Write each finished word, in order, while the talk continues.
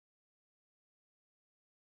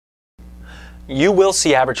You will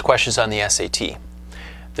see average questions on the SAT.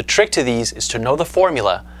 The trick to these is to know the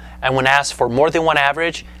formula, and when asked for more than one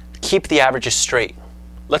average, keep the averages straight.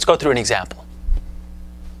 Let's go through an example.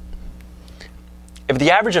 If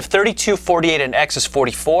the average of 32, 48, and x is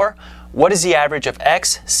 44, what is the average of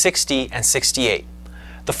x, 60, and 68?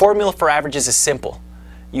 The formula for averages is simple.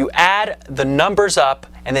 You add the numbers up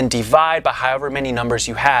and then divide by however many numbers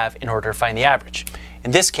you have in order to find the average.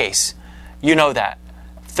 In this case, you know that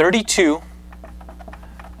 32,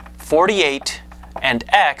 48, and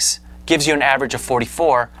x gives you an average of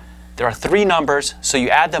 44. There are three numbers, so you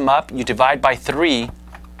add them up, you divide by 3,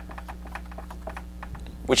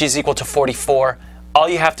 which is equal to 44. All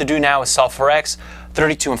you have to do now is solve for x.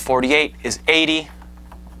 32 and 48 is 80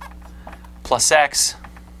 plus x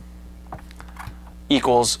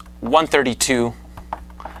equals 132.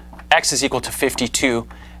 X is equal to 52.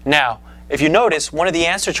 Now, if you notice, one of the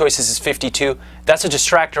answer choices is 52. That's a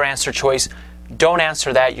distractor answer choice. Don't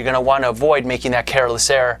answer that. You're going to want to avoid making that careless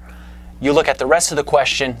error. You look at the rest of the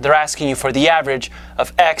question. They're asking you for the average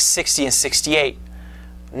of x, 60, and 68.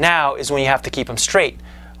 Now is when you have to keep them straight.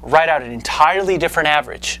 Write out an entirely different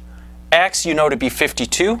average. X you know to be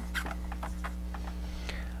 52. And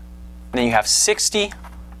then you have 60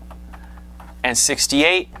 and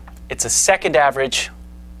 68. It's a second average.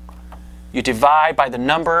 You divide by the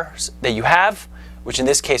numbers that you have, which in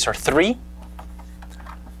this case are 3.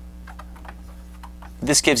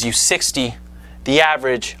 This gives you 60, the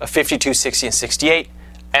average of 52, 60, and 68.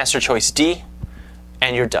 Answer choice D,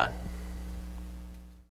 and you're done.